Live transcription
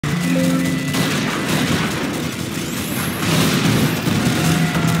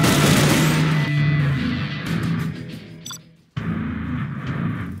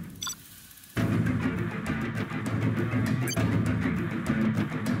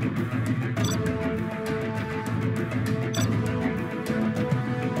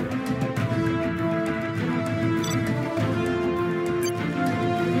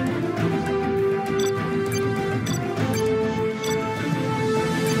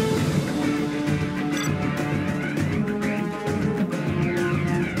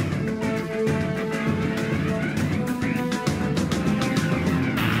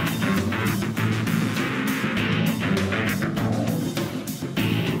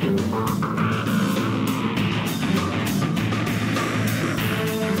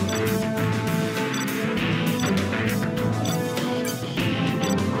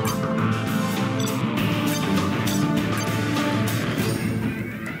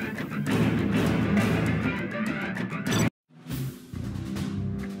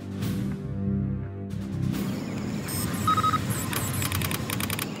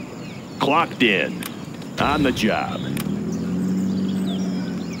clocked in. On the job.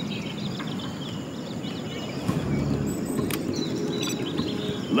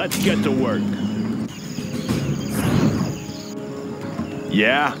 Let's get to work.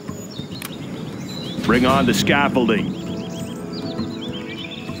 Yeah? Bring on the scaffolding.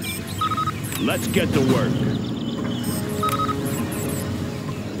 Let's get to work.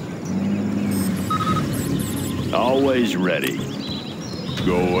 Always ready.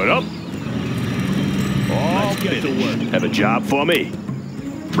 Going up. Let's get to work. Have a job for me?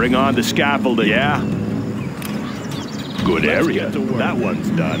 Bring on the scaffolding. Yeah? Good area. That one's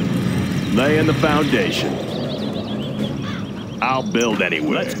done. Laying the foundation. I'll build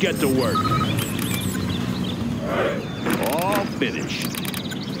anywhere. Let's get to work. All finished.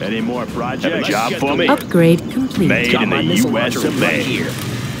 Any more projects? Have a job for me? Upgrade complete. Made in the U.S. of A.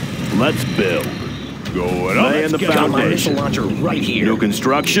 Let's build. Going up. Laying the foundation. Got my missile launcher right here. New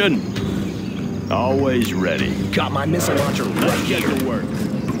construction. Always ready. Got my missile launcher right here. Get to work.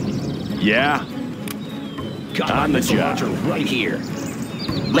 Yeah? Got on my the missile job. launcher right here.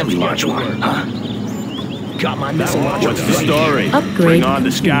 Let me launch one. Got my missile launcher What's the right story? here. Upgrade Bring on the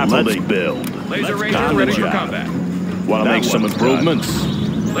complete. scaffolding. Let's build. Laser Ranger on ready the for job. combat. Want to make some improvements?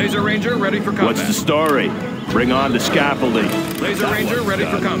 Laser Ranger ready for combat. What's the story? Bring on the scaffolding. Laser That Ranger one's ready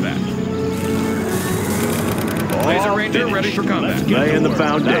done. for combat. All Laser Ranger finished. ready for combat. Laying the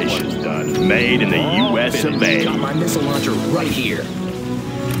foundation. Made in the U.S. of A. Got my missile launcher right here.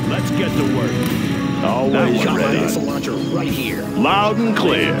 Let's get to work. Always Got my ready. missile launcher right here. Loud and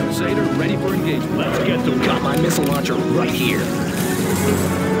clear. Crusader ready for engagement. Let's get to work. Got my missile launcher right here.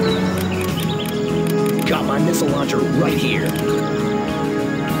 Got my missile launcher right here.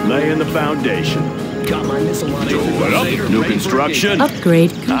 Laying the foundation. Got my missile launcher What up? right here. New construction.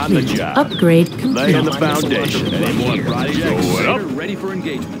 Upgrade On the complete. job. Upgrade Laying complete. the Got my missile foundation. launcher Any right more here. projects? Crusader What up? ready for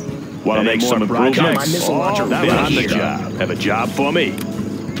engagement. Want to Any make more some projects? Got my missile launcher That right on the here. job. Have a job for me?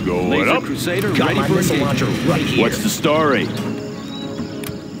 Going Laser up. Crusader Got ready my for missile engagement. launcher right here. What's the story?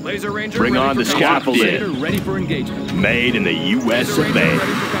 Laser Ranger Bring ready on for the combat. scaffolding. Crusader ready for engagement. Made in the U.S. Laser of Ranger A.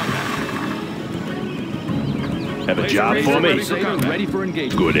 ready for combat. Have a Laser job Ranger for me? Crusader ready for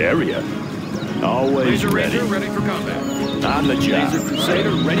engagement. Good area. Always Laser ready. Ranger ready for combat. On the job. Laser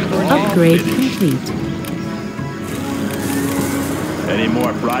Crusader ready for engagement. Upgrade finished. complete. Any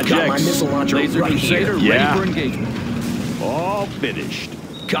more Got my projects? missile launcher Laser right Crusader here. Yeah. ready for engagement. All finished.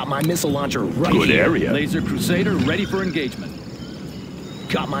 Got my missile launcher right Good here. area. Laser Crusader ready for engagement.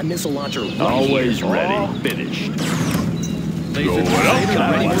 Got my missile launcher right Always here. ready. All Finished. Laser Going up. Crusader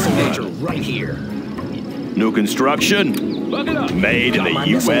Got ready my for missile launcher engagement. right here. New construction. Look it up. Made in Got the my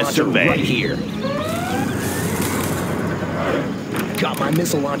missile U.S. launcher of right A. here. Got my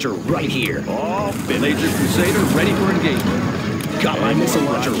missile launcher right here. All finished. Laser Crusader ready for engagement. Got my missile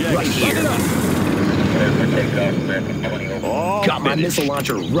launcher right here. All Got my finished. missile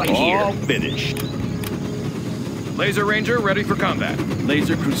launcher right All here. finished. Laser Ranger ready for combat.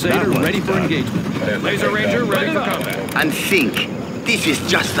 Laser That Crusader one's ready for done. engagement. Laser Ranger ready for combat. And think, this is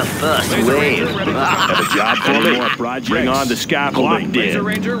just the first Laser wave. Ranger ready for Have combat. a job for Any me? more projects? Bring on the scaffolding. Laser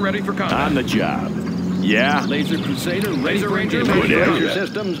Ranger ready for combat. On the job. Yeah. Laser Crusader Laser Ranger Good ready for area. combat.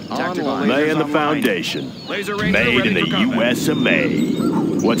 Systems online. Laying the foundation. Laser Ranger Made ready in the for combat. U.S. of A.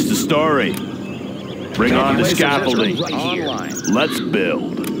 What's the story? Bring Got on my the laser scaffolding. system right here. Online. Let's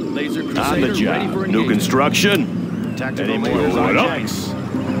build. Laser On Crusader the ready job. for New engagement. construction. Any more projects?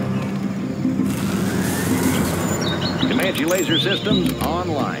 Comanche laser systems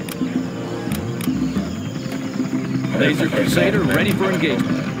online. Laser Crusader ready for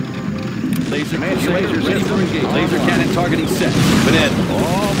engagement. Laser Crusader ready for engagement. Laser cannon targeting set. Put in.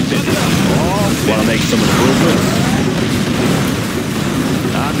 All finished. Want to make some improvements?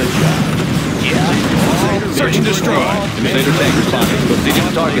 On the job. Search and destroy. Laser tank responding. Proceeding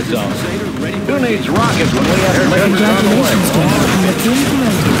to target zone. Crusader ready for Who needs rockets when we have lasers on the way? Congratulations,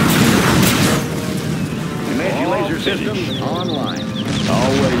 General. Comanche laser systems online.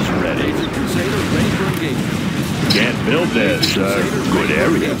 Always ready. Laser Crusader ready for engagement. Can't build this. Good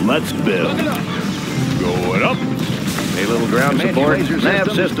area. Let's build. Going up. A little ground support.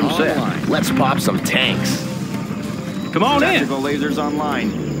 Nav system set. Let's pop some tanks. Come on in. Tactical lasers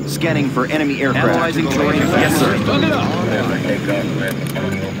online. Scanning for enemy aircraft. Analyzing terrain. Yes, sir. Look it up.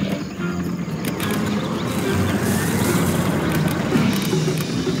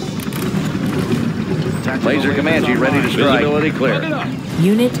 Laser Comanche ready to strike. Visibility Look it clear. up.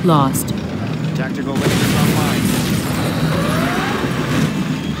 Unit lost. Tactical lasers online.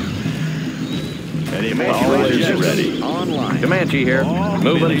 Any more Comanche always laser ready. systems online. Comanche here.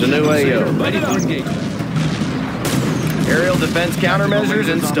 Moving to new Crusader AO. ready for engagement. Aerial defense countermeasures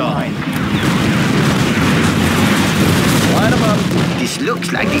installed. Line them up. This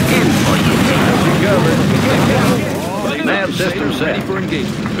looks like the end for you. Nav system set. Ready for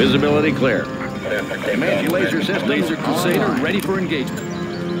engagement. Visibility clear. Comanche laser system. Laser Crusader ready for engagement.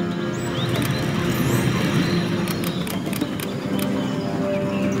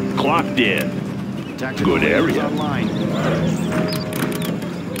 Clocked in. Tactical Good lasers area. online.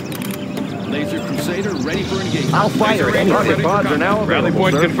 Laser Crusader ready for engagement. I'll fire at any Rocket pods are now Rally available,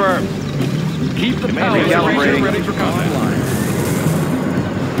 point sir. confirmed. Keep the power Command laser recalibrating. ready for combat.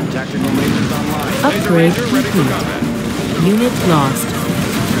 Tactical lasers online. Upgrade Laser ready for complete. combat. Unit lost.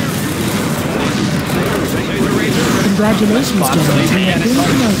 Laser Ranger ready. Congratulations, General. You have been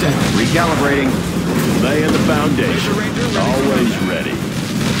promoted. Recalibrating. Laying the foundation. Always ready.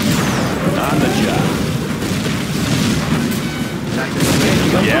 On the job. Tactical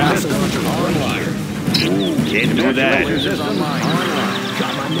lasers Yeah. online. Ooh, can't do that. Laser system.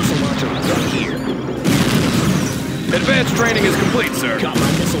 Got my missile launcher right here. Advanced training is complete, sir. Got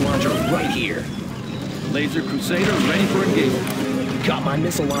my missile launcher right here. Laser Crusader ready for engagement. Got my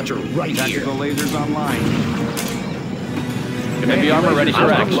missile launcher right here. Tactical lasers online. Heavy armor ready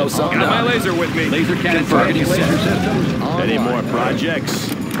for action. Close up Got my now. laser with me. Laser cannon targeting Laser set. systems. Any more projects?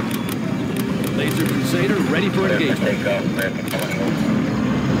 Laser Crusader ready for engagement. Got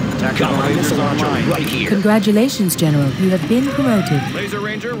Tactical my missile lasers launcher online. right here. Congratulations, General. You have been promoted. Laser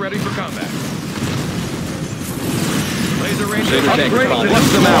Ranger ready for combat. Laser Laser Ranger. tank Upgrade. response.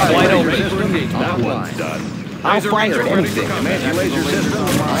 Blitz them out. Wide Wide open. open. That one's done. I'll Laser fire Ranger at ready for anything. combat. Comanche laser system.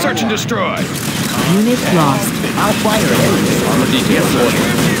 Search and destroy. Unit lost. I'll fire at anything. Armor detail deployed.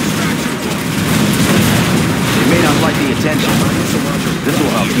 They may not like the attention. This will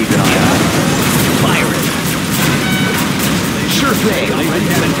help keep an eye on it. Fire it. Sure thing.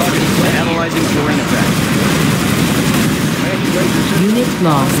 Analyzing terrain effects. Comanche laser system. Unit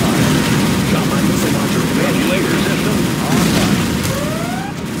lost. Got my missile launcher right Comanche laser system.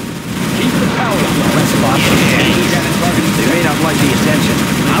 Keep the power up. Let's box it. They may not like the attention.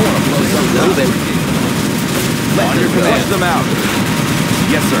 I want to blow something up. On your command. Flush them out.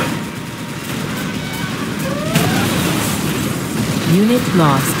 Yes, sir. Unit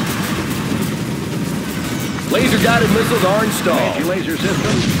lost. Laser guided missiles are installed. Comanche laser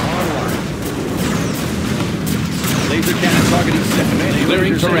system. Online. Laser cannon targeting set.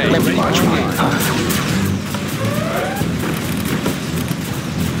 Clearing terrain. Let's march right.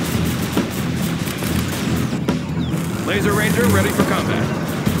 Laser Ranger ready for combat.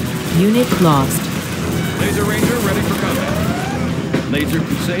 Unit lost. Laser Ranger ready for combat. Laser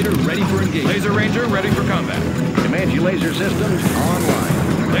Crusader ready for engagement. Laser Ranger ready for combat. Comanche laser systems.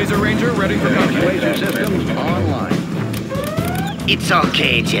 Online. Laser Ranger ready for Comanche combat. laser systems. Online. It's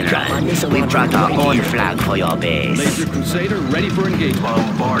okay, General. We brought our own flag for your base. Laser Crusader ready for engagement.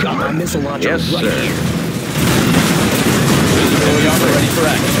 Got my missile launcher Yes, right sir. here. Visibility armor ready for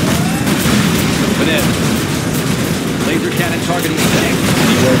action. Moving in. Laser cannon targeting set.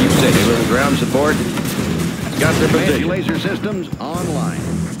 Where you say. Little ground support. Got their Comanche position. laser systems online.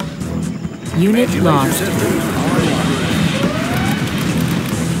 Unit Comanche laser lost. systems online.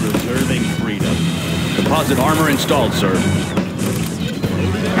 Preserving freedom. Composite armor installed, sir.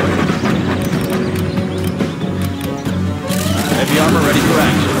 Heavy armor ready for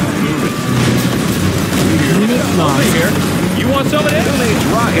action. Unit lost. Here. You want some of this? Two-age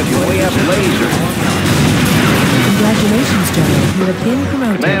rockets way up laser. Congratulations, General. You have been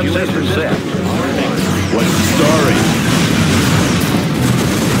promoted. Command system set. What's the story?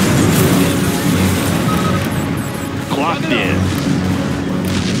 Clocked in.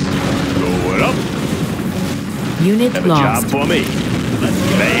 Going up. Unit Have a job lost. for me.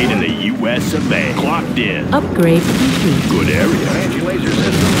 Made in the U.S. of A. Clocked in. Upgrade complete. Good area. Comanche laser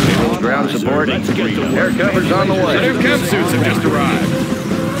systems. Ground support. Let's get to Air cover's on the The new way. chem suits have just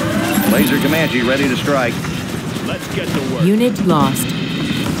arrived. Laser Comanche ready to strike. Let's get to work. Unit lost.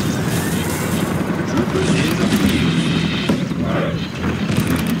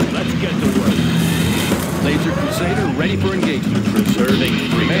 Let's get to work. Laser Crusader ready for engagement. Preserving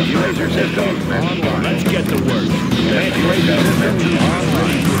Comanche freedom. laser systems online. Let's get to work. Comanche laser systems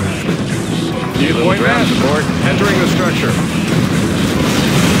online. Deployment. Ground support. Entering the structure.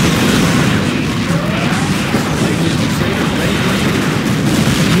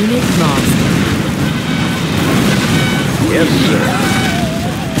 Unit lost. Yes, sir.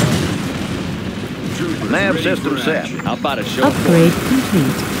 Nav system set. How about a show? Upgrade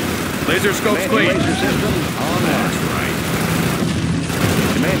complete. Laser scopes Comanche clean. laser systems online.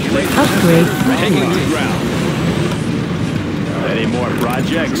 Comanche laser Upgrade Taking complete. new ground. Any more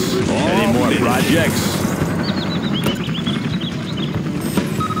projects? Any more projects?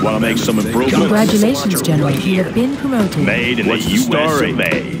 Want to make some improvements? Congratulations, General. You have been promoted. Made in the U.S. of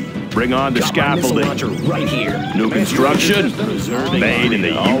A. Bring on the scaffolding. Right here. New construction. Made in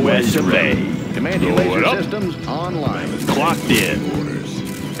the U.S. of A. Command your Blow it laser up. systems online. Clocked in.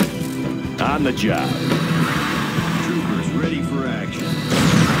 On the job. Troopers ready for action.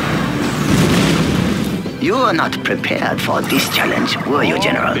 You are not prepared for this challenge, were you,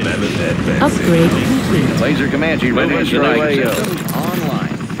 General? Upgrade complete. Laser Comanche ready to strike. Systems online.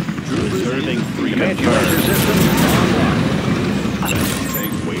 Preserving freedom. Comanche laser systems online.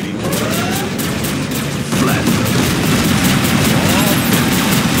 Tank waiting.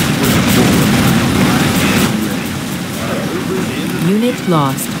 Unit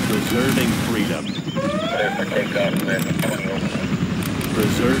lost. Preserving freedom.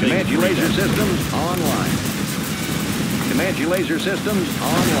 Preserving Comanche laser freedom. systems online. Comanche laser systems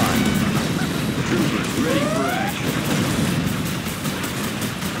online. Troopers ready for action.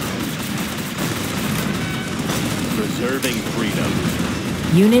 Preserving freedom.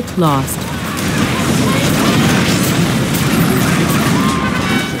 Unit lost.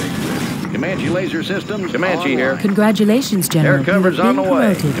 Comanche laser systems Comanche here. Congratulations, General. Air cover's You have on the been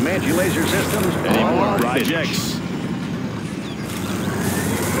way. promoted. Comanche laser systems Any more online. projects?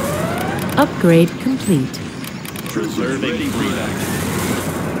 Upgrade complete. Preserving freedom.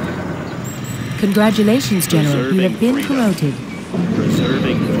 Congratulations, General. You have been Preserving promoted.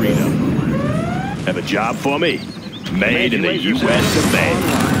 Preserving freedom. Have a job for me? Made in the U.S. of A.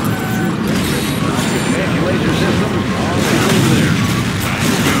 Comanche laser systems online.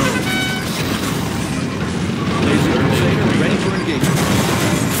 Laser Crusader ready for engagement.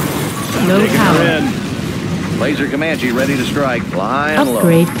 Low Taking her power. in. Laser Comanche ready to strike. Flying low.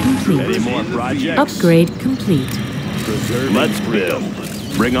 Upgrade Any complete. more projects? Upgrade complete. Preserving Let's build.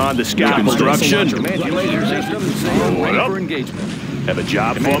 Bring on the scout construction. Comanche laser systems Blow it Ready up. for engagement. Have a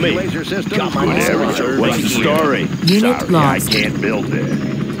job for Comanche me? laser systems Good area. What's the story? Unit Sorry, lost. I can't build there.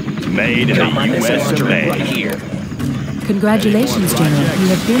 Made in the U.S. of A. Congratulations, General. You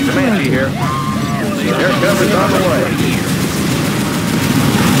have been Comanche promoted. here. Air cover's on the way.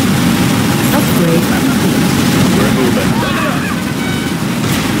 Upgrade complete. We're moving.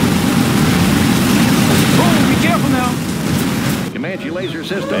 Oh, be careful now. Comanche laser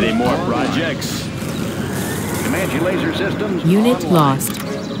systems Any more online. projects? Comanche laser systems Unit online.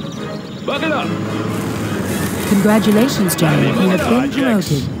 lost. Bucket up. Congratulations, General. You have been Projects.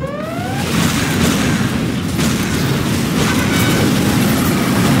 promoted.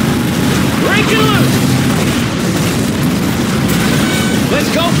 Break it loose. Let's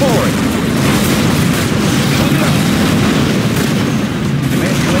go for it.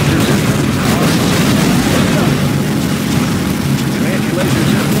 Comanche laser systems online. Comanche laser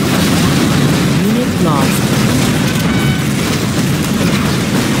systems. Unit lost.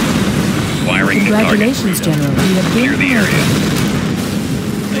 Congratulations, General. You have been promoted.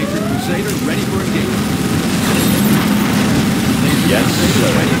 Laser Crusader ready for engagement. Yes, sir.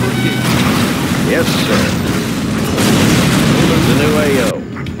 Ready for engagement. Yes, sir. The new AO.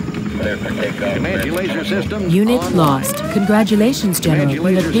 Comanche laser systems Unit online. lost. Congratulations, General. Comanche You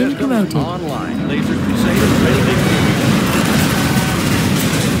laser have been systems promoted. online. Laser Crusader ready for engagement.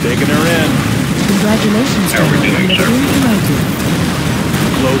 Taking her in. Congratulations, General. You have been promoted.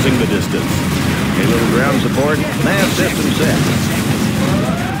 Closing the distance. A little ground support. Nav system set.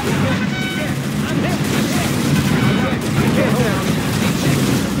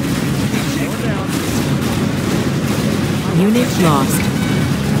 Unit lost.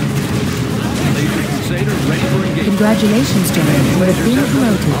 Laser Crusader ready for engagement. Congratulations, General. You have been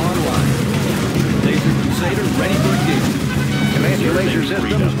promoted. Online. Laser Crusader ready for engagement. Comanche laser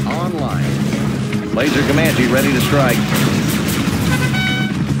systems online. Laser Comanche ready to strike.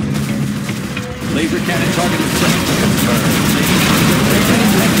 Laser cannon targeting set. Confirmed.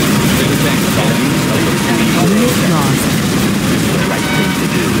 Laser tank spotted. Laser cannon Unit lost.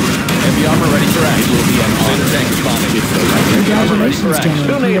 Heavy armor ready for action. Will be on laser tank spotted. Congratulations, General.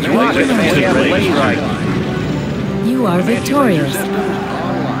 Still You need have some been laser Comanche promoted. ready to strike. You are victorious.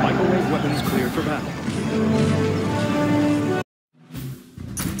 Microwave weapons cleared for battle.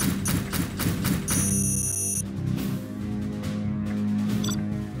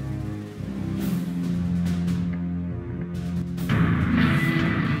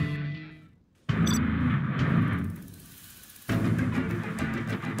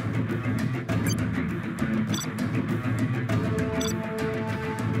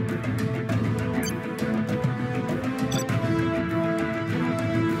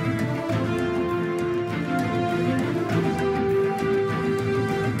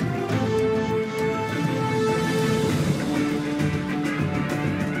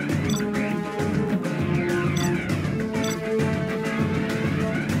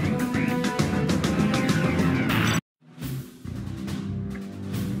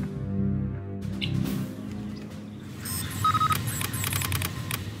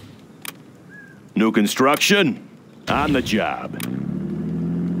 New construction? On the job.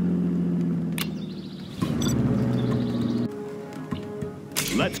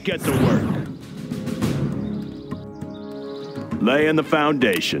 Let's get to work. Laying the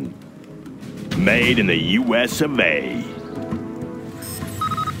foundation. Made in the U.S. of A.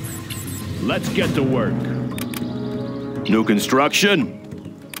 Let's get to work. New construction?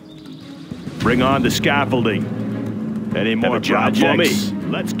 Bring on the scaffolding. Any more projects? For me?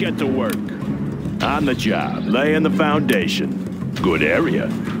 Let's get to work. On the job. Laying the foundation. Good area.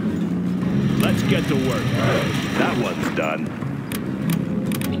 Let's get to work. That one's done.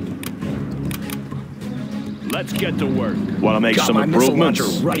 Let's get to work. Want to make some improvements?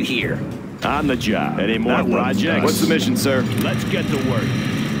 Right here. On the job. Any more projects? What's the mission, sir? Let's get to work.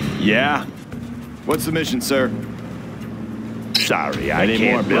 Yeah? What's the mission, sir? Sorry, I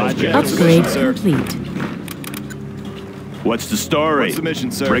can't build it. Upgrade sir. complete. What's the story? What's the mission,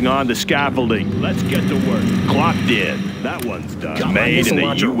 sir? Bring on the scaffolding. Let's get to work. Clocked in. That one's done. Got my Made in missile the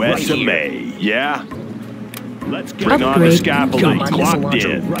launcher U.S. right of here. A. Yeah? Let's get Upgrade on the scaffolding. complete. Got my missile Clocked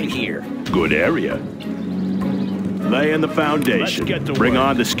launcher in. right here. Good area. Laying the foundation. Let's get to Bring work.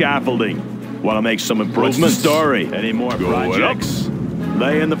 on the scaffolding. Want to make some improvements? What's the story? Any more projects?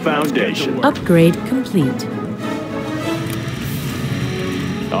 Laying the foundation. Upgrade complete.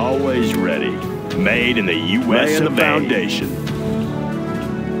 Always ready. Made in the U.S. of A. Foundation.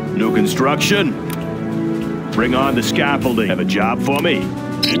 New construction? Bring on the scaffolding. Have a job for me?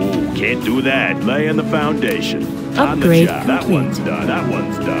 Ooh, can't do that. Laying the foundation. On the Upgrade job. That complete. one's done. That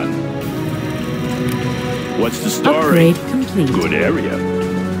one's done. What's the story? Upgrade complete. Good area.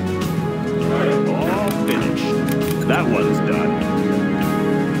 All finished. That one's done.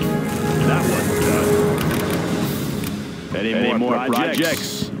 That one's done. Any more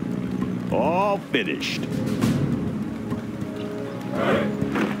projects? All finished.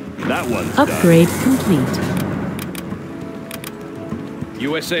 That one's Upgrade complete.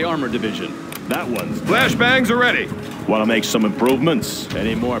 USA Armor Division. done. That one's done. Flashbangs are ready. Want to make some improvements?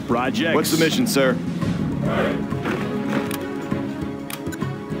 Any more projects? What's the mission, sir?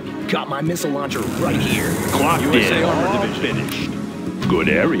 Got my missile launcher right here. Clocked USA in. Armor All Division. finished. Good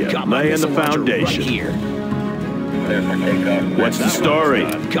area. Got my Laying the missile launcher foundation. right here. What's the story?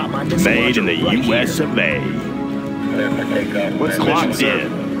 Got my missile Made in the launcher right U.S. here. of A. What's the mission, Clocked sir?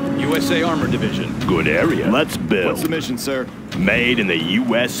 in. USA Armor Division. Good area. Let's build. What's the mission, sir? Made in the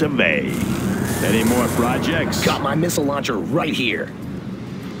U.S. of A. Any more projects? Got my missile launcher right here.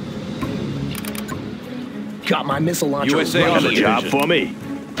 Got my missile launcher USA right Have a Armor here. job Division. for me?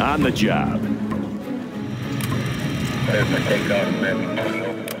 On the job.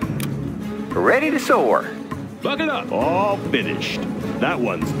 Ready to soar. Buck it up. All finished. That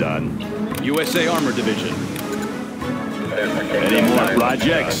one's done. USA Armor Division. Any more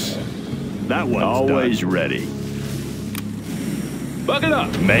projects? That one's always ready. Buck it up.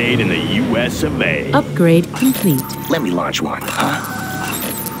 Made in the U.S. of A. Upgrade complete. Let me launch one, huh?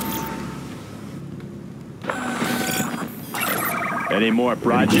 Any more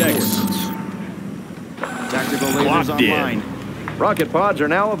projects? Tactical lasers Clocked in. online. Rocket pods are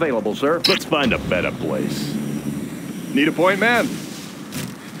now available, sir. Let's find a better place. Need a point, man?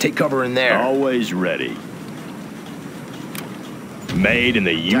 Take cover in there. Always ready. Made in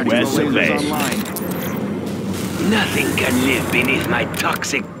the U.S. Tactical of lasers A. online. Nothing can live beneath my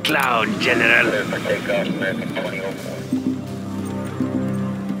toxic cloud, General.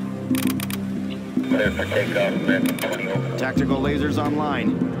 Tactical lasers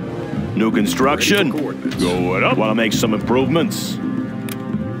online. New construction? Going up. Want to make some improvements?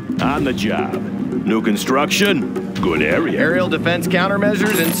 On the job. New construction? Good area. Aerial defense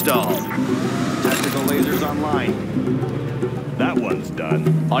countermeasures installed. Tactical lasers online. That one's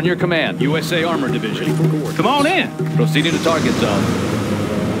done. On your command, USA Armor Division. Come on in. Proceeding to target zone.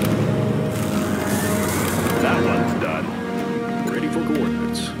 That one's done. Ready for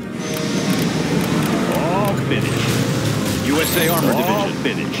coordinates. All finished. USA Armor All Division.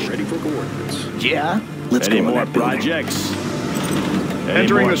 finished. Ready for coordinates. Yeah? Let's Any go in more that building. projects? Any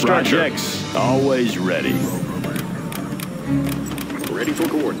Entering more the structure. projects? Always ready. Ready for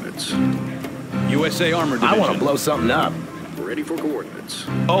coordinates. USA Armor I Division. want to blow something up. Ready for coordinates.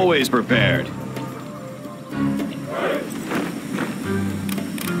 Always prepared.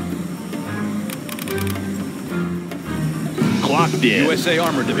 Clocked in. USA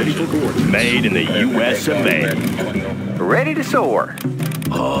Armor Division. Made in the U.S. of A. Ready to soar.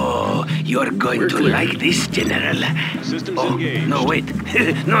 Oh, you're going to clear. like this, General. Systems Oh, engaged. no, wait.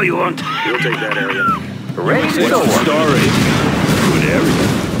 No, you won't. We'll take that area. Ready to What's the soar. story? Good area.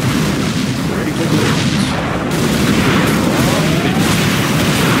 Ready for coordinates.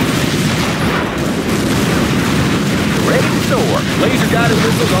 soar. Laser guided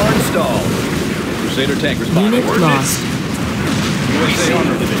missiles are installed. Crusader tank responding. Unit lost. USA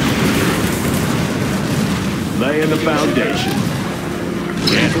Armor Division. Laying the foundation.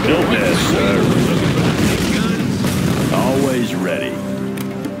 Can't build this, sir. Always ready.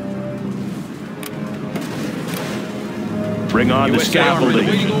 Bring on the USA Armor scaffolding.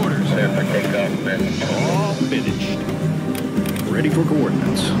 awaiting orders. All finished. Ready for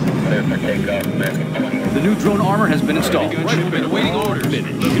coordinates. The new drone armor has been installed. Riflemen awaiting orders.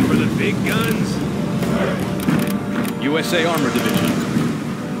 Looking for the big guns. USA Armor Division.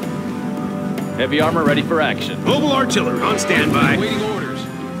 Heavy armor ready for action. Mobile artillery on standby. Waiting orders.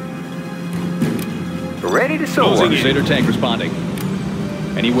 Ready to soar. Crusader tank responding.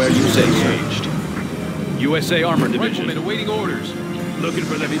 Anywhere you say, sir. USA Armor Division. Riflemen awaiting orders. Looking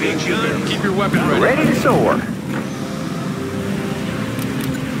for the big guns. Keep your weapon ready. Ready to soar.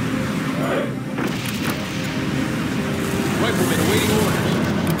 Riflemen awaiting orders.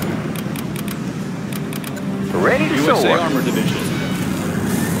 Ready to USA soar. Armor Division.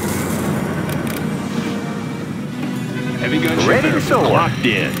 Heavy gunship. Ready to soar. Locked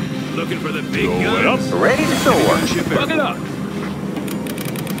in. Looking for the big Going guns. Ready to soar. Plug it up.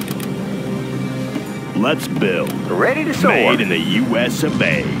 Let's build. Ready to soar. Made in the U.S. of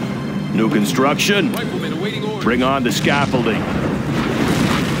A. New construction. Riflemen awaiting orders. Bring on the scaffolding.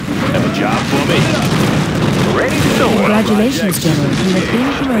 Have a job for me? Ready to soar. Congratulations, General. You have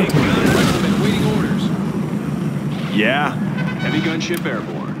been promoted. Riflemen awaiting orders. Yeah, Heavy gunship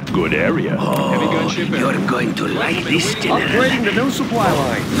airborne. good area. Heavy gunship You're airborne. going to like this, General. Upgrading the new supply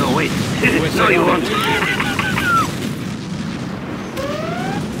line. No, wait. No, you won't.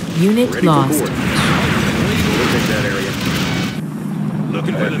 Unit Ready for lost. coordinates. We'll take that area.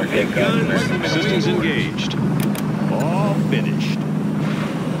 Looking for the big guns. Systems engaged. All finished.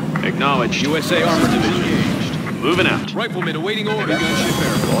 Acknowledged. USA Armor Division. Engaged. Moving out. Riflemen awaiting orders. Heavy gunship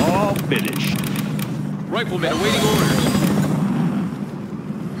airborne. All finished. Riflemen awaiting orders.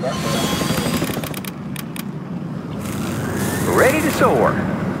 Ready to soar.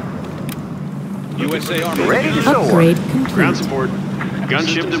 USA Armor Ready to Division. soar. Upgrade complete. support. Gunship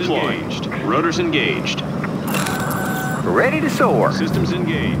Systems deployed. engaged. Rotors engaged. Ready to soar. Systems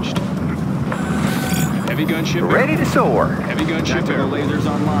engaged. Heavy gunship Ready to soar. Heavy gunship airborne. lasers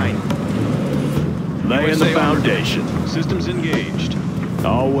online. Laying the USA Armor foundation. Systems engaged.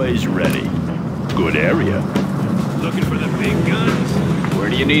 Always ready. Good area. Looking for the big guns. Where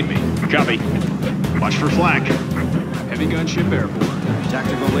do you need me? Copy. Watch for flak. Heavy gunship airborne.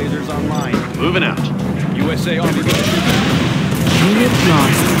 Tactical lasers online. Moving out. USA Armor gunship airborne. Unit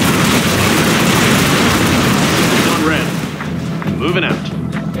lost. On red. Moving out.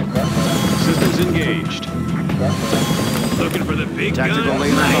 Systems engaged. Looking for the big Tactical guns.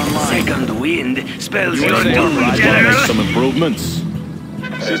 lasers My online. second wind spells your USA doom, Armor General. Some improvements.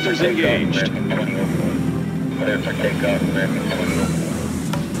 Systems engaged.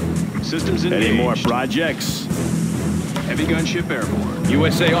 Systems engaged. Any more projects? Heavy gunship airborne.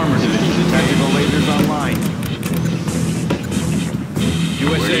 USA Armor Division. Tactical lasers online.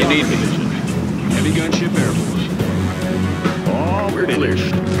 USA Where do you Armor need me? Division. Heavy gunship airborne. All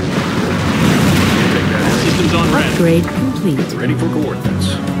finished. Systems on red. Upgrade complete. Ready for coordinates.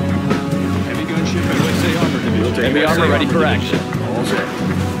 Heavy gunship USA Armor Division. take Heavy that. armor ready for action. All set.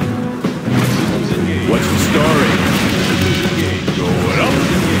 Systems engaged. What's the story? Systems engaged. Going up.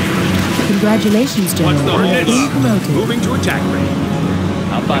 Congratulations, General. You have been promoted. Moving to attack range.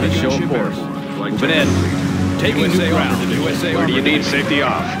 How about a show of force? Moving in. Taking USA Armor Division. USA Where do you Armor need safety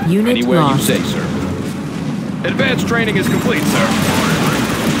off? Unit Anywhere you lost. say, sir. Advanced training is complete, sir.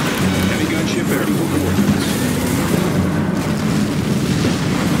 Heavy gunship airborne.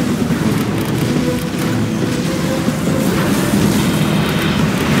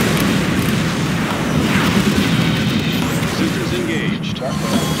 Systems engaged.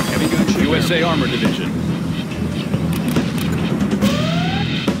 Heavy gunship. USA Armor Division.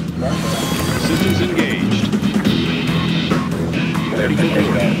 Systems engaged. Ready for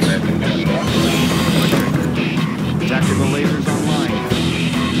coordinates. Tactical lasers online.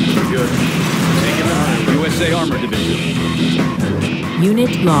 Good. Taking the high. USA Armor Division.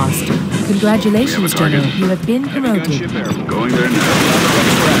 Unit lost. Congratulations, General. You have been Heavy promoted. gunship airborne. Going there now.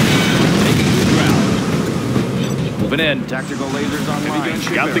 Taking to the ground. Moving in. Tactical lasers online.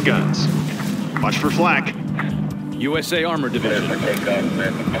 gunship Got the airborne. guns. Watch for flak. USA Armor Division.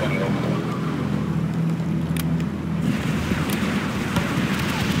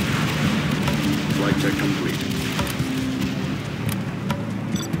 Flight check complete.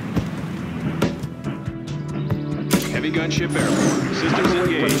 Heavy gunship airborne. Systems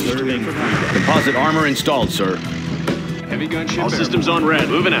engaged. Composite armor installed, sir. Heavy Heavy gunship. All systems on red.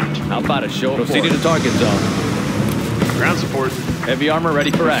 Moving out. How about a show of proceeding to target zone? Ground support. Heavy armor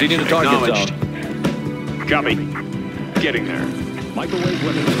ready for action. Proceeding to target zone. Copy. Getting there. Microwave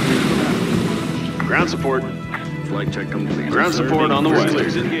weapons. Ground support. Flight check complete. Ground support on the way.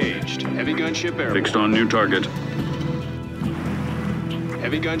 Engaged. Heavy gunship airborne. Fixed on new target.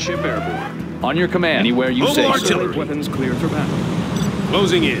 Heavy gunship airborne. On your command. Anywhere you Mobile say. artillery. Weapons cleared for battle.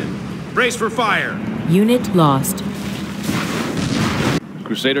 Closing in. Brace for fire. Unit lost.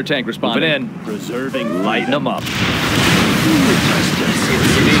 Crusader tank responding. Moving in. Preserving. Lighten them up.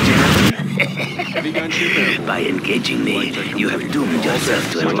 Heavy gunship airborne. By engaging me, you have doomed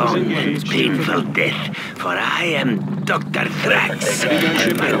yourself to a long, painful death. For I am Dr. Thrax,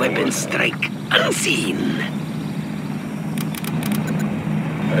 and my weapons strike unseen.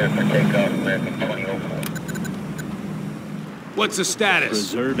 What's the status?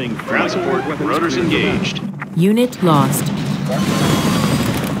 Preserving. Ground support. Rotors engaged. Unit lost.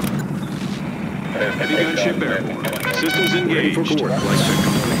 Heavy gunship airborne. Systems engaged. For core. Flight check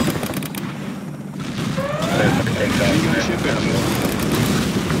complete. Heavy gunship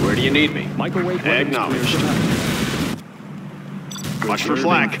airborne. Where do you need me? Microwave. Acknowledged. Watch for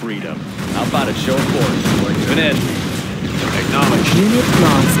flak. Freedom. How about a show of force? Moving in. Acknowledged. Unit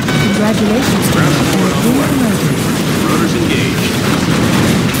lost. Congratulations, Ground General. support on the way. Rotors engaged.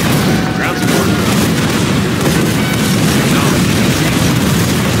 Ground support. Acknowledged.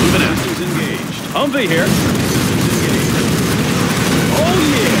 Moving out. Systems engaged. Humvee here. Oh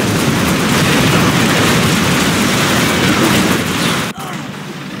yeah.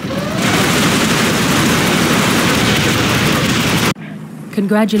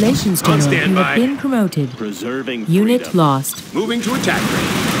 Congratulations, On General. You standby. have been promoted. Preserving. Unit freedom. lost. Moving to attack range.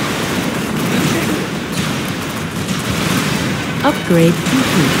 Upgrade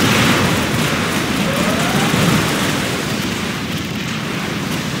complete.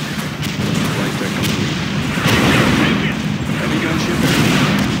 Flight check complete. Heavy gunship.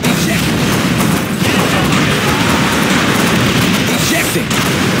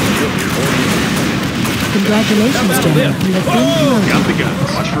 Congratulations, General. You have been promoted. Got the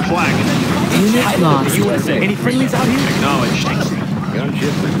guns. Watch for flag. Unit lost. Any friendlies out here? Acknowledged.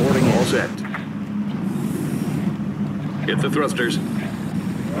 Gunship reporting All set. Hit the thrusters.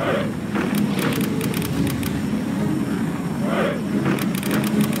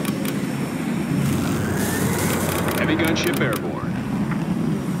 Heavy gunship airborne.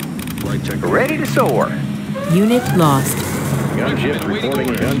 Flight check. Ready to soar. Unit lost. Gunship reporting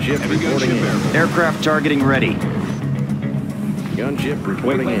in. Gunship Heavy reporting gunship in. airborne. Aircraft targeting ready. Gunship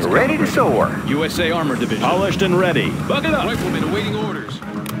reporting in. Ready to soar. USA Armor Division. Polished and ready. Bug it up. Riflemen awaiting orders.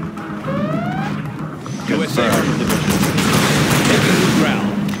 USA Armor Division. Taking the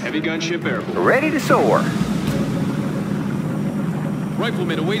ground. Heavy gunship airborne. Ready to soar.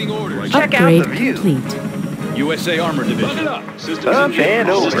 Riflemen awaiting orders. Check out Upgrade the view. complete. USA Armor Bug it Division. up. Systems Up engaged. and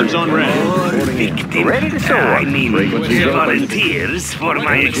over. Systems on red. Victim. Ready to soar. I mean, Frequency open. volunteers for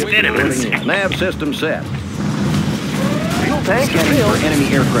my experiments. Nav system set. Fuel tank Scanning filled. for enemy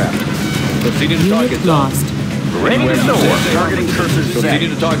aircraft. Proceeding to target Unit zone. lost. Ready Anywhere to you soar. say. Targeting cursors set. Proceeding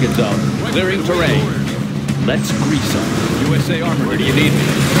to target zone. Clearing terrain. Let's grease them. USA Armor. Where do you need me?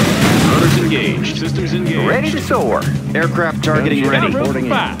 Rotors engaged. Systems engaged. Ready to soar. Aircraft targeting Gunship ready. reporting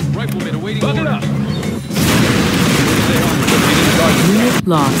in. Riflemen awaiting Bug it orders. up. USA Armor. Proceeding to target zone. Unit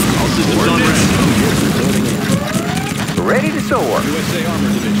lost. All systems on red. Ready to soar. USA Armor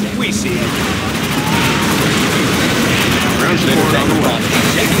Division. We see it. Ground support on the way.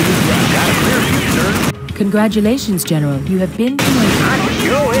 Congratulations, General. You have been promoted. I can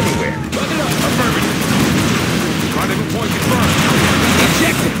go anywhere. Affirmative. Rendezvous point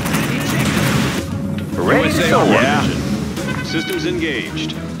confirmed. Ready to USA soar. Armor Yeah. Division. Systems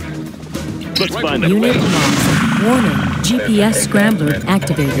engaged. Let's find the Unit way. lost. Warning. GPS scrambler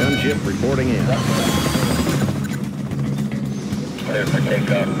activated. Gunship reporting in.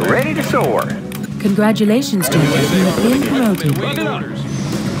 Ready to soar. Congratulations, General. You have been promoted. Bug it up.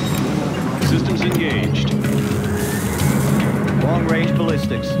 Systems engaged. Long range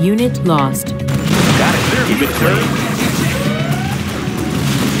ballistics. Unit lost. Got it. Keep it clean.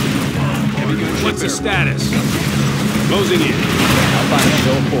 Heavy gunship What's the airborne. status? Closing in. How about a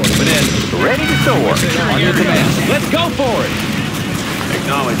show of force? Moving in. Ready to soar. On your command. Let's go for it.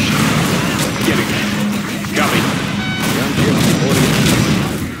 Acknowledged. Getting there. Copy. Gunship reporting in.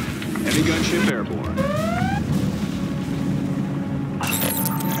 Heavy gunship airborne.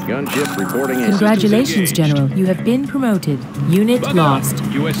 Gunship reporting in. Congratulations, engaged. General. You have been promoted. Unit Bug it lost.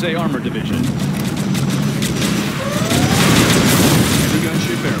 up. USA Armor Division. Heavy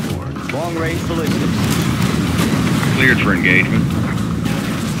gunship airborne. Long range ballistics. cleared for engagement.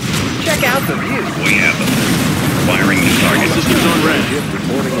 Check out the view. We have them. Firing the target. Systems on red.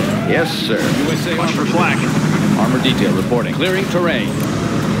 Reporting in. Yes, sir. USA Watch for Armor flak. Armor detail reporting. Clearing terrain.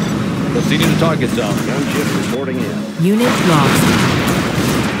 Proceeding to target zone. Gunship reporting in. Unit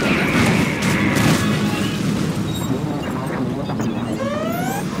lost.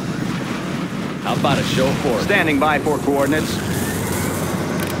 How about a show of force? Standing by for coordinates.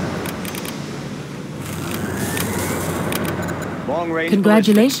 Long range.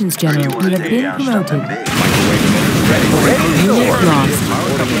 Congratulations, General. You have been promoted. Ready to Unit soar. lost.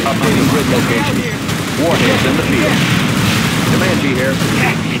 Updating grid location. Warheads in the field. Comanche here.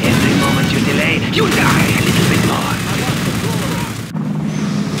 Every moment you delay, you die a little bit more.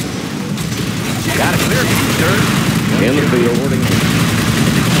 Got it clear, sir. In the field. Reporting in.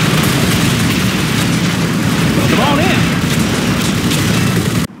 Come on in.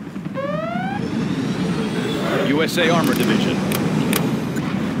 USA Armor Division.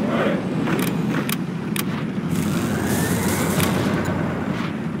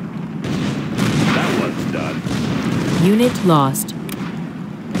 That one's done. Unit lost.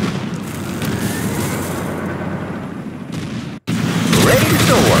 Ready to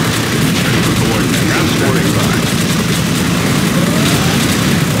soar.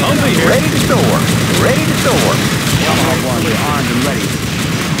 Humpy here. Ready to soar. Ready to soar. Tomahawk 1, we're armed and ready.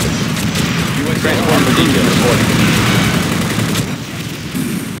 USA Armor detail reporting.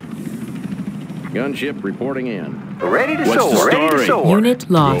 Gunship reporting in. Ready to What's the soar. Ready to story? soar. Unit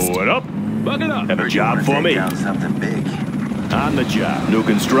lost. Going up. Buck it up. Have a job for me. Something big. On the job. New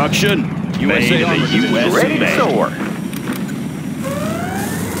construction. USA Made in Armor the Division. U.S. Ready to soar.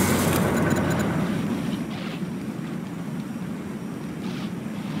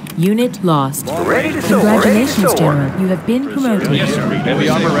 Unit lost. Ready to soar. Ready to Congratulations, soar. General. You have been promoted. Yes, sir. Heavy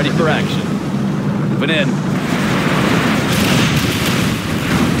armor ready for action. Moving in.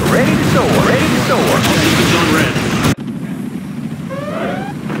 Ready to soar. Ready to soar. Systems on red.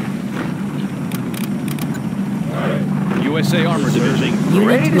 USA Armor Division. Unit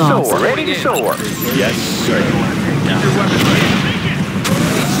Ready to lost. soar. Ready to soar. Yes, sir. Your weapons ready.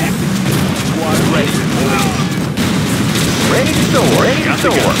 Squad ready. Ready to soar. Ready to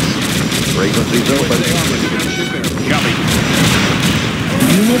soar. Frequencies open. Copy.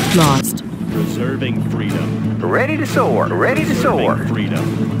 Unit lost. Preserving freedom. Ready to soar. Ready to soar. Preserving freedom.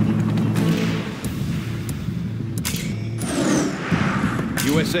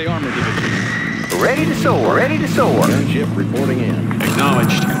 USA Armor Division. Ready to soar. Ready to soar. Gunship reporting in.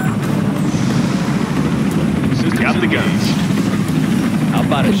 Acknowledged. Got the guns. How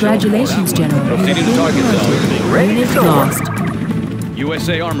about a show of Congratulations, force? General. You have Proceeding to been target promoted. zone. Ready to Unit soar. lost.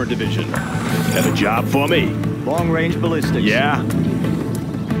 USA Armor Division. Have a job for me. Long range ballistics. Yeah.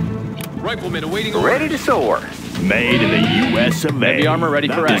 Rifleman awaiting orders. Ready to soar. Made in the U.S. of A. Heavy armor ready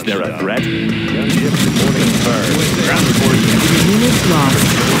for Is action. there a threat? Gunship reporting first. Ground report. Unit lost.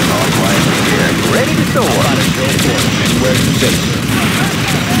 Ready to soar. How about a show of force? Anywhere you say, sir.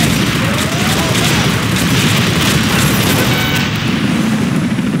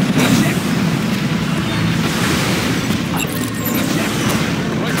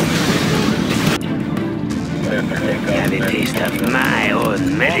 Have a taste of my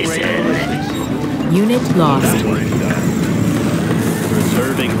own medicine. Unit lost.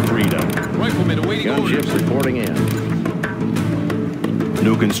 Preserving freedom. Rifleman awaiting orders. Gunship reporting in.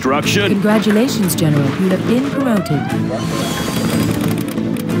 New construction. Congratulations, General. You have been promoted.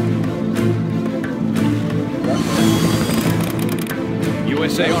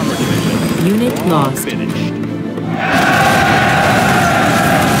 USA Armor Division. Unit lost. Finished.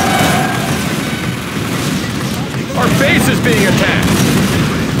 Our base is being attacked.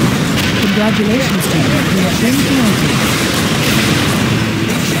 Congratulations, General. You have been promoted.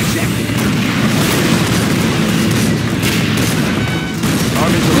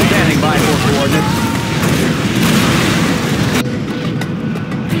 Armies are standing by for coordinates.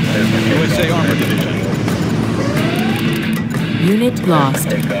 USA Armor Division. Unit lost.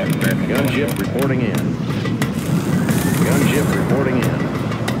 Gunship reporting in. Gunship reporting in.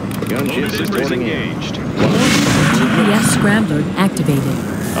 Gunship reporting in. GPS Scrambler activated.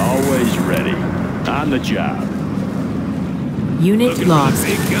 Always ready. On the job. Unit lost.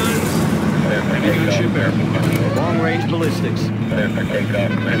 Big guns. Heavy gunship airborne. Long range ballistics.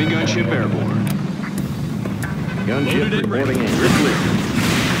 Heavy gunship airborne. Gunship reporting in.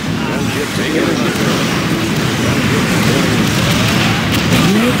 Gunship Taking reporting in.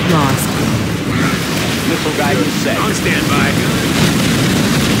 Unit lost. Missile guidance set. On standby.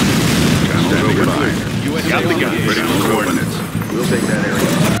 USA Got the Armor guns. Division. Ready for coordinates. We'll take that area.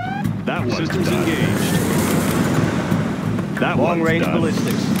 That one's Systems done. engaged. That Long-range one's done.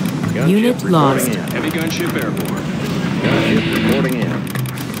 ballistics. Unit Gunship lost. reporting in. Heavy gunship airborne. Gunship reporting in.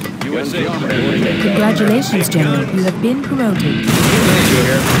 USA Gunship Armored reporting in. Congratulations, General. You have been promoted.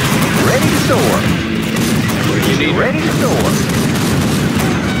 Ready to soar. Ready to soar.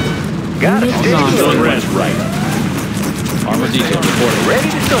 Got it. Unit Steady lost. blue. Rest right. Armor detail reporting. Ready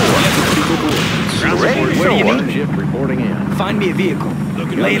to soar. Ready to soar. Gunship reporting in. Find me a vehicle.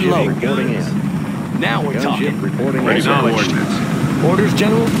 Lay low. Reporting in. Now we're talking. Gunship reporting Ready in. for ordnance. Orders,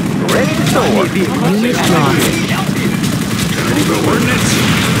 General? Ready to soar. Unit lost. Ready for ordnance.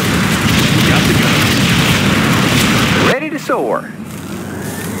 Got the gun. Ready to soar.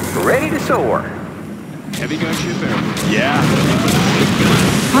 Ready to soar. Heavy gunship airborne. Yeah.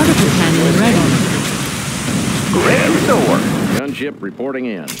 Particle cannon ready. Ready to soar. Gunship reporting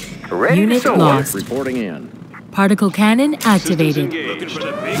in. Ready Unit to soar. lost. Reporting in. Particle cannon activated. Looking for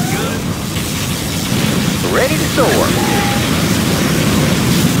the big gun. Ready to soar.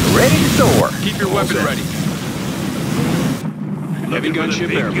 Ready to soar. Keep your weapon ready. Heavy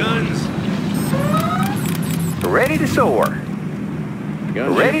gunship airborne. Ready to soar.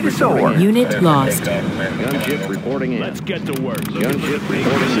 Gunship Ready to soar. reporting in. Unit lost. Gunship reporting in. Let's get to work. Gunship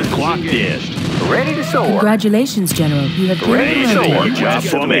reporting in. Clocked in. Ready to soar. Congratulations, General. You have been Ready to promoted. soar. Good job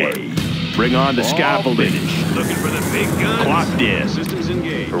for me. Bring on the scaffolding. Looking for the big guns. Clocked in. Systems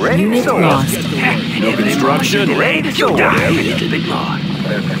engaged. Ready to Unit soar. lost. No construction. Ready to soar. Die a little bit more.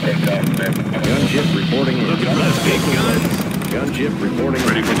 Gunship reporting in. Looking for the big guns. Gunship reporting in.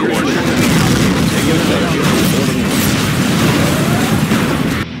 Ready for coordinates. Gunship reporting in.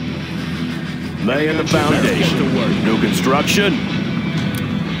 Laying the foundation. New construction.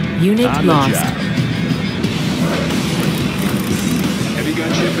 Unit On the lost. job. Heavy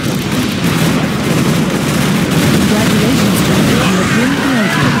gunship airborne. Congratulations, General. You have been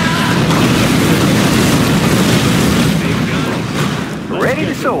promoted. Ready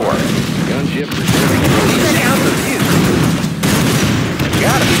to soar. Gunship reporting in. Check out the view.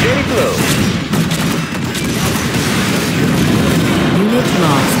 Got a steady glow. Unit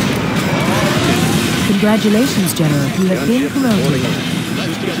lost. Congratulations, General. You have been promoted.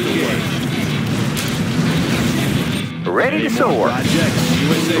 Ready to soar.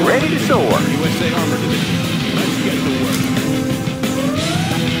 Ready to soar. USA Armored Division. Let's get to work.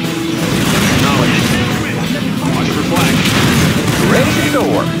 Watch for flag. Ready to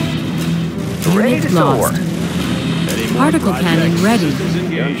soar. Ready to Unit soar. lost. Particle cannon ready.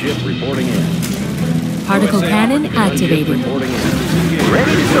 Gunship reporting in. Particle cannon activated. Reporting in.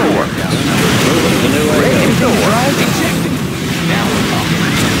 Ready to soar. Ready to soar.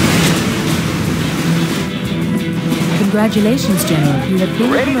 Congratulations, General. You have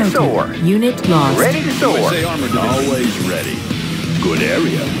been Ready to promoted. soar. Unit lost. Ready to soar. USA Armored Division. Always ready. Good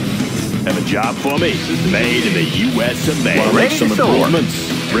area. Have a job for me. Made in the U.S. of A. We're Make ready some to soar.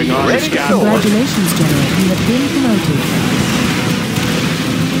 improvements. Bring on the Ready to soar. scaffolding. Congratulations, General. You have been promoted.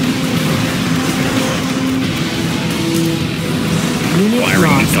 Unit Firing the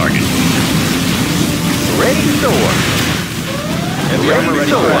lost. target. Ready to soar. Ready to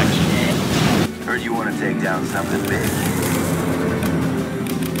soar. Heard you want to take down something big.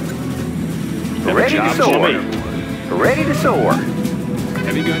 Have a Ready to job for soar. me. Ready to soar.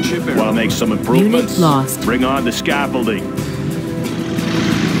 Heavy gunship Want to airborne. make some improvements? Unit lost. Bring on the scaffolding.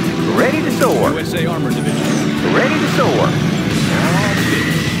 Ready to soar. USA Armored Division. Ready to soar.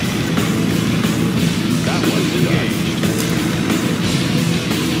 That one's engaged.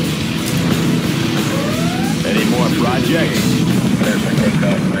 Any more projects?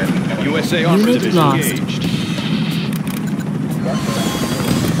 USA Armored Unit Division lost. engaged.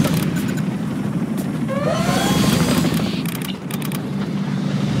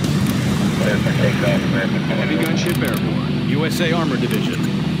 Heavy gunship airborne. USA Armored Division.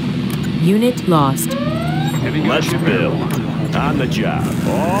 Unit lost. Heavy Let's gunship build. airborne. On the job.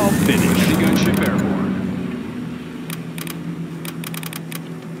 All finished. Heavy gunship airborne.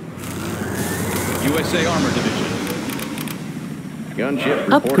 USA Armored Division. Gunship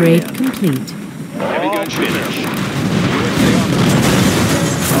reporting Upgrade in. complete. Heavy All gunship finished. airborne. USA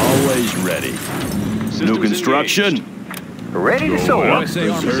Armored Always ready. Division. New construction. Ready to Go soar. up, USA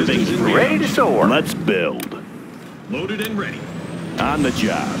Armored preserving Division. freedom. Ready to soar. Let's build. Loaded and ready. On the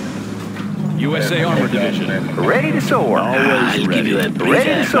job. USA Armored Division. Ready to soar. Always I'll give ready. you a Ready to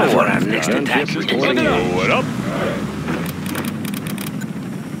breather soar. before our next Gunship attack. reporting in. Blow it up.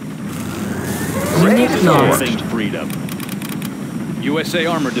 Ready to Unit soar. lost. Preserving freedom. USA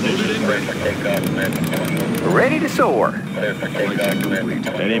Armored Division. Ready to soar.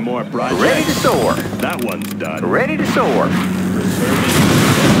 Any more projects? Ready to soar. That one's done. Ready to soar.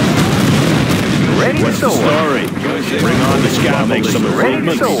 Ready to soar. Story? Bring on the scaffolding. Make some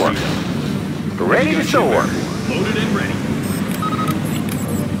improvements. Ready to soar. Ready to soar. Loaded and ready.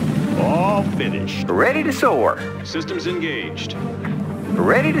 All finished. Ready to soar. Systems engaged.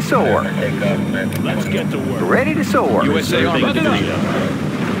 Ready to soar. Let's get to work. Ready to soar. USA Army Division.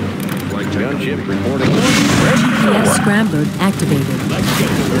 Gunship reporting. GPS scrambler activated. Let's get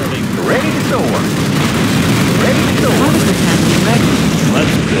to work. Ready to soar. Ready to soar. Particle cannon ready.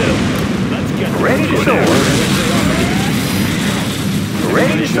 Let's build. Let's get to Ready to work. soar.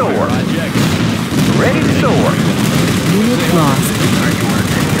 Ready to soar. Ready to soar. Unit lost.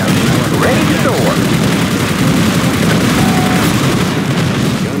 Ready to soar.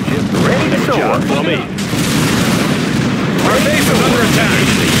 Gunship ready to soar. Job for me. Our base is under attack.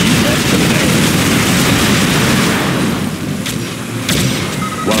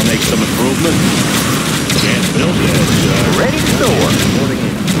 Want to make some improvements? Can't build it. Ready to soar.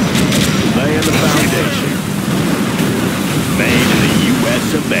 Laying the foundation. Made in the U.S.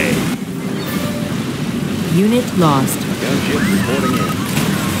 of A. Unit lost. Gunship reporting in.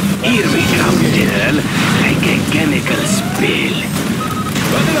 Here we come, General, like a chemical spill.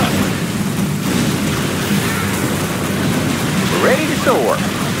 Run it up. Ready to soar.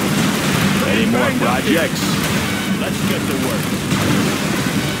 Any more projects? Let's get to work.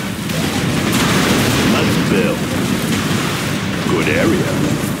 Let's build. Good area.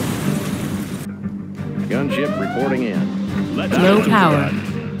 Gunship reporting in. Let's Low get to power. work.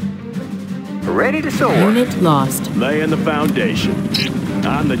 Ready to soar. Unit lost. Laying the foundation.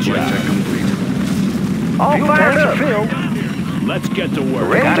 On the job. All fired up. Let's get to work.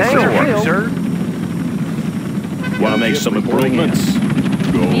 Ready to soar, sir. Want to make some improvements?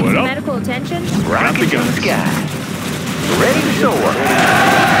 Need Going some up. medical attention? Rockets in the sky. Ready to soar.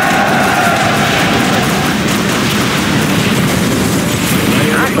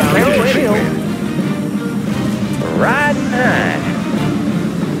 Laying the foundation. Riding high.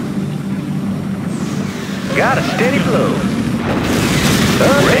 Got a steady flow.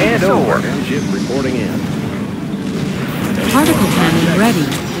 Up and over. Gunship reporting in. Particle cannon ready.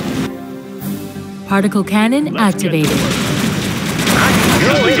 Particle cannon activated.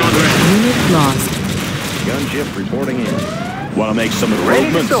 Unit lost. Gunship reporting in. Want to make some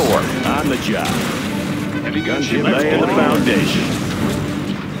Ready to improvements? soar. On the job. Heavy gunship. Laying the foundation.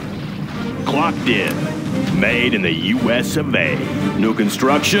 Clocked in. Made in the U.S. of A. New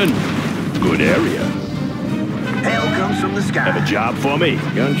construction. Good area. Hail comes from the sky. Have a job for me.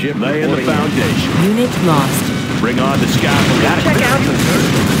 Gunship Laying the reporting in. foundation. Unit lost. Bring on the scaffolding. Gotta check out some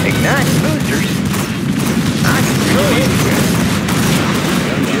ignite boosters. I can go anywhere.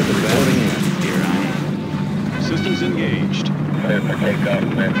 Gunship reporting in. Systems engaged.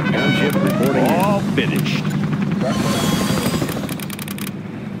 Gunship reporting in. All finished.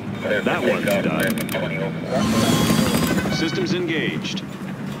 That one's done. Systems engaged.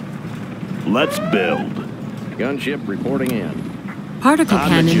 Let's build. Gunship reporting in. Particle On the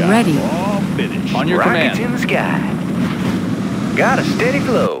cannon job. ready. All finished. On your Rockets command. in the sky. Got a steady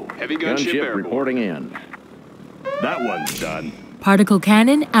flow. Heavy gunship Gunship airborne. reporting in. That one's done. Particle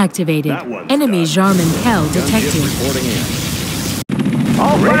cannon activated. That one's Enemy done. Jarman Kell Gunship detected. reporting in.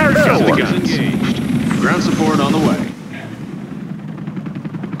 All fired up. Systems engaged. Ground support on the way.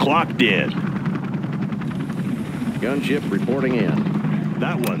 Clocked in. Gunship reporting in.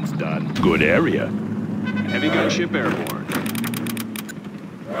 That one's done. Good area. Heavy gunship airborne.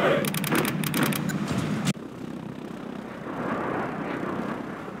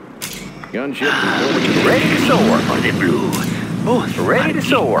 Gunship reporting in. Ready to Soar soar. for the blue. Both Ready to are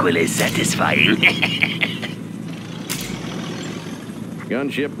soar. equally satisfying.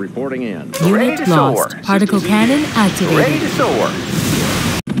 Gunship reporting in. Unit Ready to lost. soar. Particle cannon Ready activated. to soar.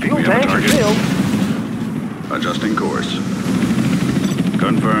 Fuel tanks are filled. Adjusting course.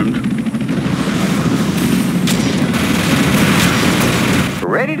 Confirmed.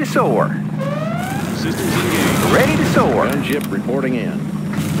 Ready to soar. Systems engaged. Ready to soar. Gunship reporting in.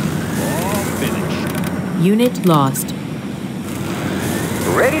 All finished. Unit lost.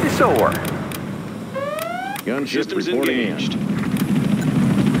 Ready to soar. Gunship Systems reporting engaged. in.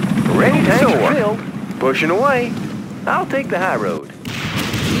 Ready to soar. Pushing away. I'll take the high road. Need some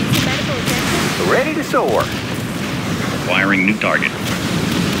medical attention? Ready to soar. Acquiring new target.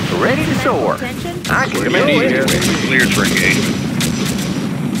 Ready to soar. Attention? I can We're go ready. anywhere. Cleared for engagement.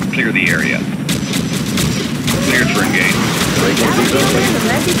 Clear the area. Cleared for engagement. Battlefield is a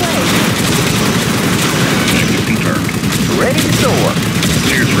messy place. Objective confirmed. Ready to soar.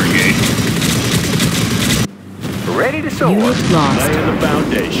 Cleared for engagement. Ready to soar. Unit lost. Laying the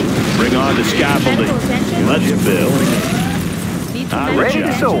foundation. Bring on the scaffolding. Medical attention? Let's build. Need some Ah, medical Ready to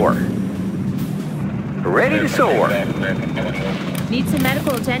attention? soar. Ready to soar. Need some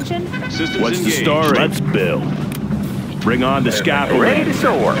medical attention? Systems What's the engaged. story? Let's build. Bring on the scaffolding. Ready to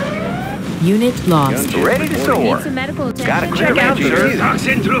soar. Unit lost. Ready to soar. Need some medical attention? Gotta check out the view.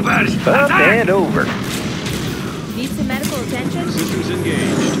 Toxin troopers! Up and over. Need some medical attention? Systems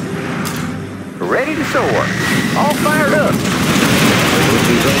engaged. Ready to soar. All fired up.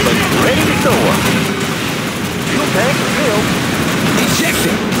 Ready to soar. Fuel tank filled.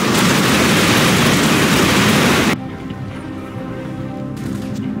 Ejecting.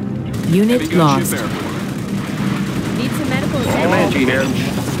 Unit lost. Need some medical attention? Comanche here.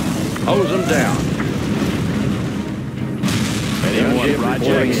 Hose them down. Any more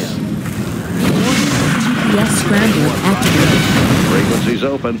projects? GPS scramble activated. Frequencies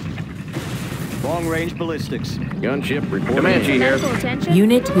open. Long-range ballistics. Gunship reporting. Comanche in. here. Medical attention?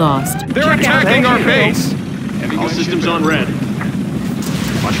 Unit lost. They're attacking our base! All systems on red.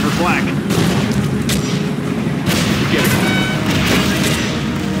 Watch for flak. Get it.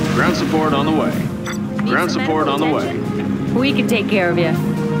 Ground support on the way. Need Ground some support on the medical way. attention? We can take care of you.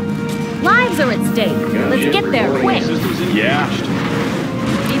 Lives are at stake. Let's get there quick. Systems engaged. Yeah.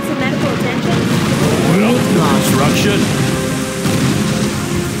 Need some medical attention? Unit lost. Construction.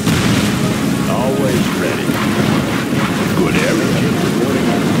 Always ready. Good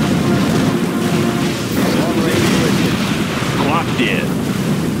area. Clocked in.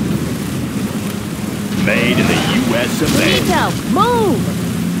 Made in the U.S. of We need A. help. Move!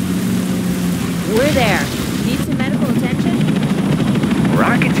 We're there. Need some medical attention?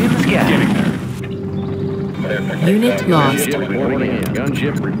 Rockets in the sky. Getting there. Unit lost. Gunship reporting in.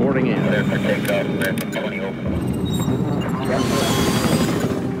 Gunship reporting in.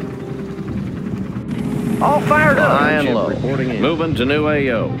 All fired up. High and low. Moving to new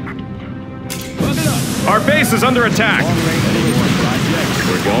AO. Our base is under attack.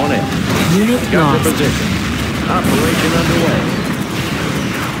 We're going in. Unit Got lost. your position. Operation underway.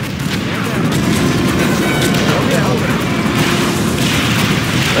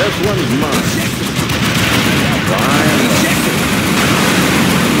 This one's mine. High and low.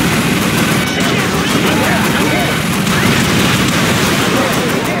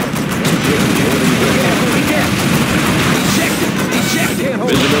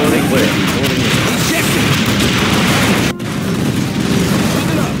 Visibility clear.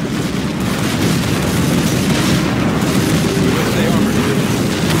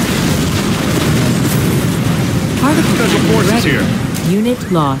 Particle Special cannon forces ready. here.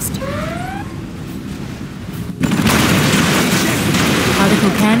 Unit lost.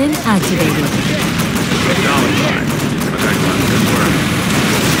 Particle cannon activated.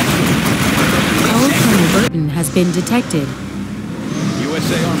 Hull Colonel Burton has been detected.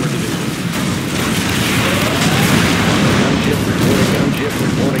 USA Armor Division. Gunship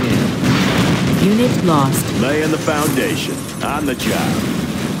reporting in. Unit lost. Laying the foundation. On the job.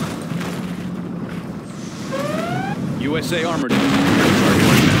 USA Armor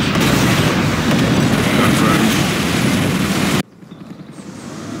Division.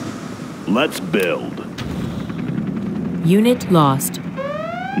 Let's build. Unit lost.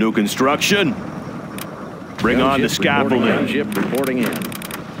 New construction. Bring on the scaffolding. Gunship reporting in.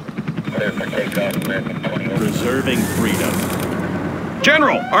 Preserving freedom.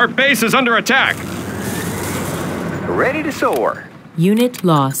 General, our base is under attack. Ready to soar. Unit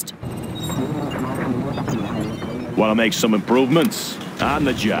lost. Want to make some improvements? On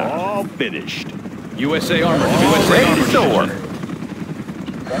the job. All finished. USA Armor Division. USA Ready to Armor soar. Division.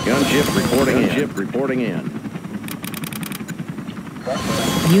 Gunship reporting in. Gunship reporting in.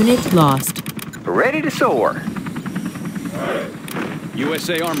 Unit lost. Ready to soar.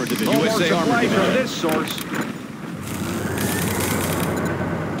 USA Armor Division. USA Armor from Division. this source.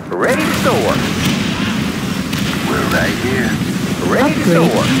 Ready to soar. We're right here. Ready to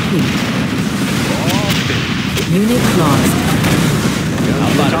Upgrade soar. complete. Unit lost.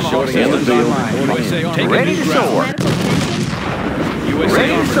 Showing in the field. USA Armor Ready to soar. Medical attention? USA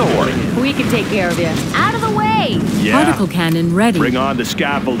Ready to Armor soar. We can take care of you. Out of the way! Yeah. Particle cannon ready. Bring on the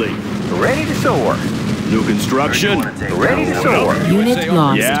scaffolding. Ready to soar. New construction. Ready to soar. Unit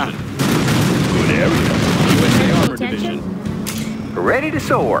lost. Yeah. Good area. USA Armor Attention? Division. Ready to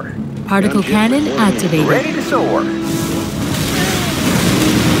soar. Particle cannon activated. Ready to soar.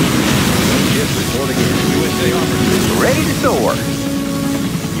 USA Armor Division. Ready to soar.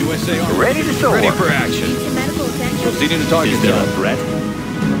 USA Armor Ready to soar. Ready for action. Need some medical attention? Proceeding to target Is there a zone. threat?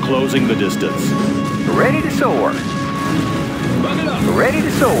 Closing the distance. Ready to soar. Run it up. Ready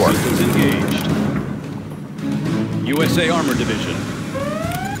to soar. Systems engaged. USA Armor Division.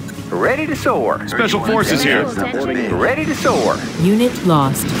 Ready to soar. Special forces here. Medical attention? Ready to soar. Unit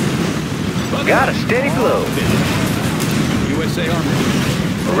lost. Got a steady flow. USA Army.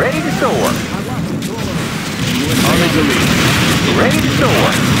 Ready to soar. Army's elite. Ready to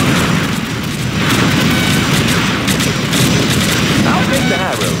soar. I'll take the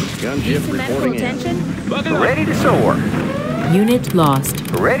high road. Need Gunship some medical reporting in. attention? Ready to soar. Unit lost.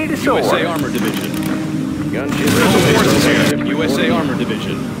 Ready to soar. USA Armor Division. Gunship Forces here. reporting in. USA Armor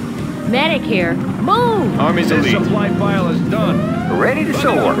Division. Medic here. Move! Army's This elite. supply file is done. Ready to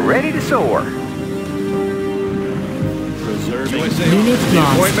soar. Ready to soar. Preserving. USA Unit Armor.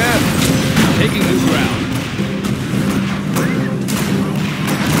 lost. Point man. Taking new ground.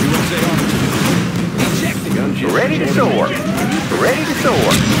 USA Armor Division. Gunship Ready to soar. Ready to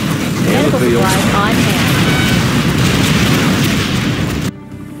soar. Medical supplies on hand.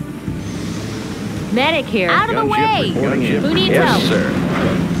 Medic here. Out of the way! reporting in. Who needs Yes, help? sir.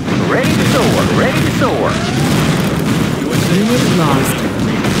 Ready to soar. Ready to soar. Unit lost.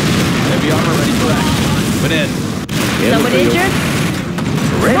 Heavy armor ready for action. Put in. Someone injured?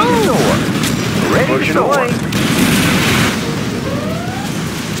 Ready to soar. Ready to Pushing soar. away.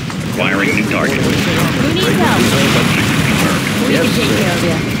 Wiring new target. Who needs help? We Yes, can take care of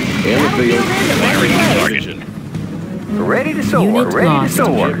you. In the field. Battlefield is a Wiring new ready place. target. Ready to soar. Unit Ready to lost.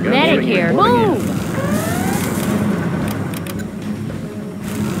 soar. Medic here. Move!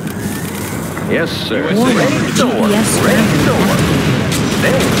 Yes, sir. Warning. Ready to soar. GPS Ready to soar. activated.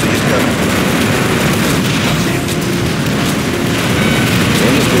 There, please go.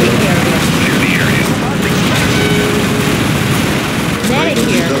 Take care of you. Clear the area. Medic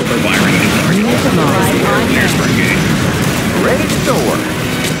here. Wiring new target. Unit Supplies lost. on Clears for hand. engagement. Ready to soar.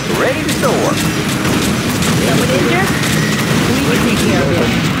 Ready to soar. Someone injured? We can take care of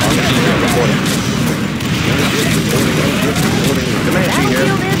you.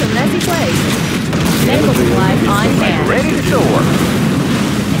 Battlefield is a messy place. Medical supplies on hand. Ready to soar.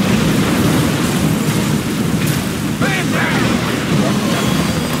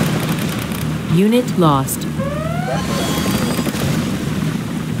 Unit lost.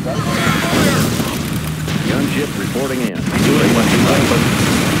 Gunship reporting in. Doing what you like.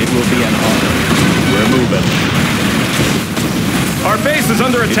 It will be an honor. We're moving. Our base is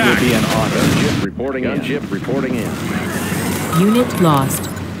under attack. It will be an honor. Gunship reporting in. Gunship reporting in. Unit lost.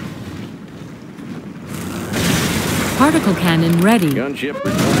 Particle cannon ready. Gunship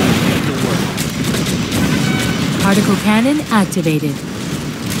reporting in. Particle cannon activated.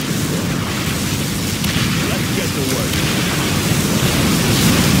 Let's get to work.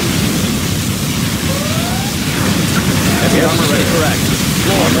 Heavy armor ready for action.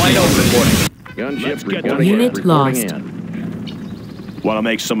 Floor wide open. Gunship Let's get reporting in. Unit Reporting lost. in. Want to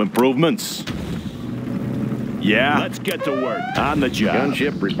make some improvements? Yeah. Let's get to work. On the job.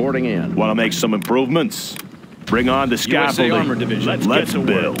 Gunship reporting in. Want to make some improvements? Bring on the scaffolding. Armor Division. Let's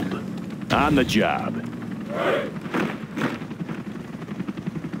build. On the job.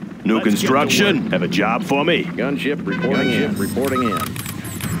 New construction. Have a job for me. Gunship reporting in. Reporting in.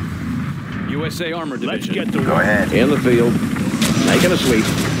 USA Armor Let's Division. get to Go work. ahead. In the field. Making a sweep.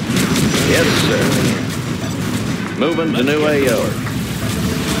 Yes, sir. Moving to new AO.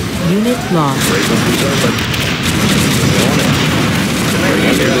 Unit lost. Frequencies open. Going in.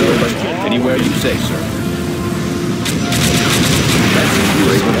 Frequencies open. Anywhere you say, sir.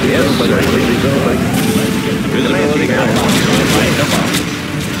 Frequencies open. Frequencies open. Visibility on. Come on.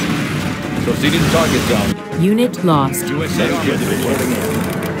 Proceeding to target zone. Unit lost. USA Armor Division. Reporting in.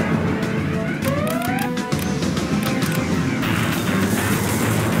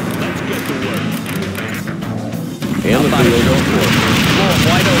 Let's get to work. In the field. Floor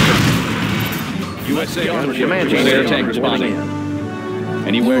wide open. USA Armor Command Division. Air tank reporting responding. in.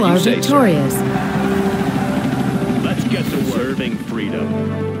 Anywhere You you are say, sir. victorious. Let's get to work. Serving freedom.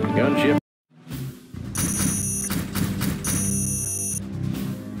 Gunship